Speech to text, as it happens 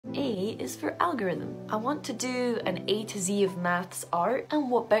A is for algorithm. I want to do an A to Z of maths art, and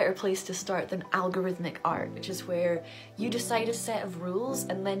what better place to start than algorithmic art, which is where you decide a set of rules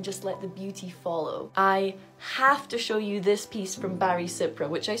and then just let the beauty follow. I have to show you this piece from Barry Sipra,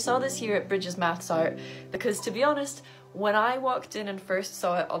 which I saw this year at Bridges Maths Art, because to be honest, when I walked in and first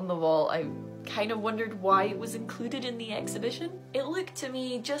saw it on the wall, I kind of wondered why it was included in the exhibition. It looked to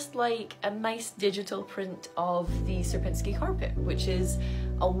me just like a nice digital print of the Sierpinski carpet, which is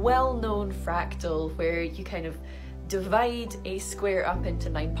a well-known fractal where you kind of divide a square up into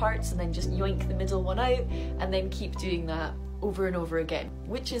 9 parts and then just yoink the middle one out and then keep doing that over and over again,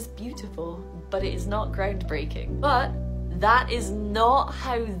 which is beautiful, but it is not groundbreaking. But that is not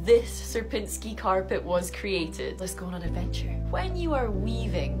how this Sierpinski carpet was created. Let's go on an adventure. When you are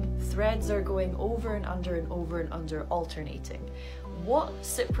weaving, threads are going over and under and over and under, alternating. What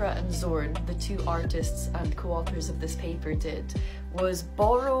Sipra and Zorn, the 2 artists and co-authors of this paper, did was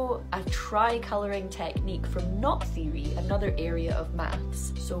borrow a tricoloring technique from knot theory, another area of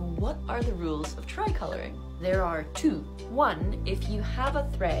maths. So what are the rules of tricoloring? There are 2. 1, if you have a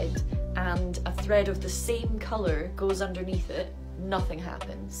thread and a thread of the same colour goes underneath it, nothing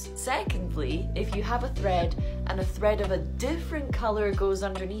happens. Secondly, if you have a thread and a thread of a different colour goes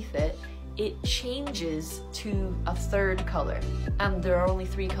underneath it, it changes to a 3rd colour. And there are only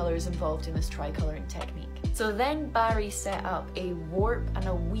 3 colours involved in this tricoloring technique. So then Barry set up a warp and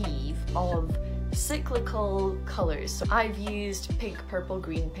a weave of cyclical colours. So I've used pink, purple,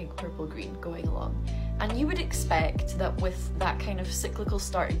 green going along. And you would expect that with that kind of cyclical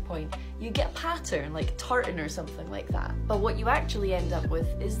starting point, you get a pattern like tartan or something like that. But what you actually end up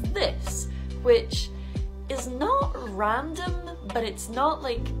with is this, which is not random, but it's not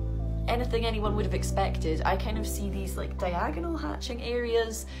like anything anyone would have expected. I kind of see these like diagonal hatching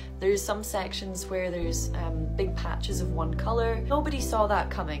areas. There's some sections where there's big patches of one colour. Nobody saw that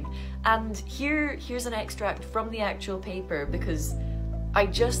coming. And here's an extract from the actual paper, because I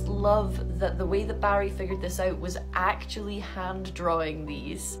just love that the way that Barry figured this out was actually hand drawing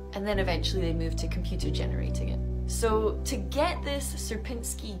these, and then eventually they moved to computer generating it. So to get this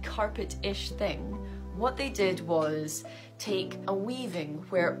Sierpinski carpet-ish thing, what they did was take a weaving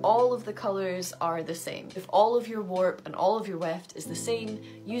where all of the colours are the same. If all of your warp and all of your weft is the same,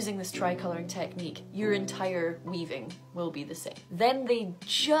 using this tricoloring technique, your entire weaving will be the same. Then they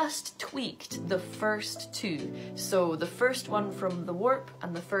just tweaked the first 2. So the first one from the warp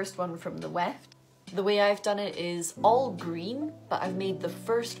and the first one from the weft. The way I've done it is all green, but I've made the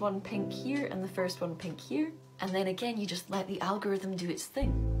first one pink here and the first one pink here. And then again, you just let the algorithm do its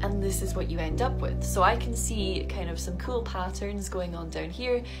thing. And this is what you end up with. So I can see kind of some cool patterns going on down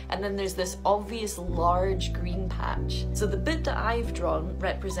here, and then there's this obvious large green patch. So the bit that I've drawn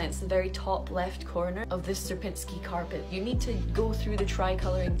represents the very top left corner of this Sierpinski carpet. You need to go through the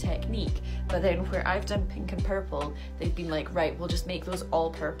tricoloring technique, but then where I've done pink and purple, they've been like, right, we'll just make those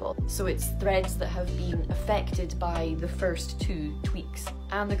all purple. So it's threads that have been affected by the first 2 tweaks.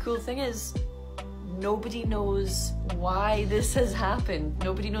 And the cool thing is, nobody knows why this has happened.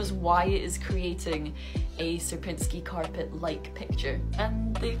 Nobody knows why it is creating a Sierpinski carpet-like picture.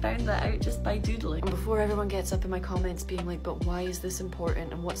 And they found that out just by doodling. And before everyone gets up in my comments being like, but why is this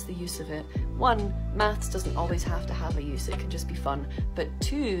important and what's the use of it? 1, maths doesn't always have to have a use, it can just be fun. But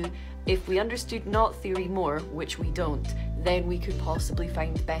 2, if we understood knot theory more, which we don't, then we could possibly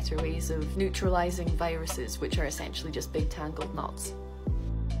find better ways of neutralising viruses, which are essentially just big tangled knots.